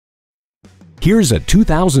Here's a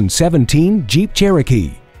 2017 Jeep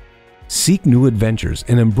Cherokee. Seek new adventures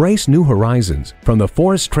and embrace new horizons. From the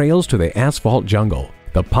forest trails to the asphalt jungle,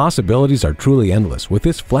 the possibilities are truly endless with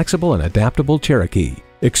this flexible and adaptable Cherokee.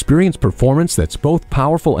 Experience performance that's both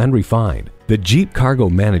powerful and refined. The Jeep Cargo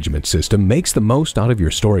Management System makes the most out of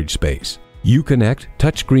your storage space. Uconnect,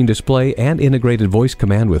 touchscreen display, and integrated voice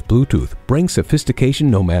command with Bluetooth bring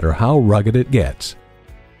sophistication no matter how rugged it gets.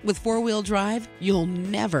 With four-wheel drive, you'll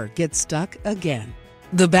never get stuck again.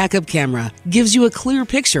 The backup camera gives you a clear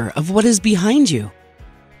picture of what is behind you.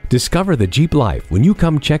 Discover the Jeep life when you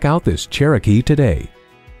come check out this Cherokee today.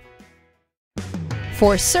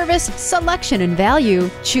 For service, selection, and value,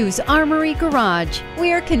 choose Armory Garage.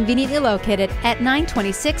 We are conveniently located at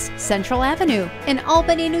 926 Central Avenue in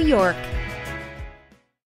Albany, New York.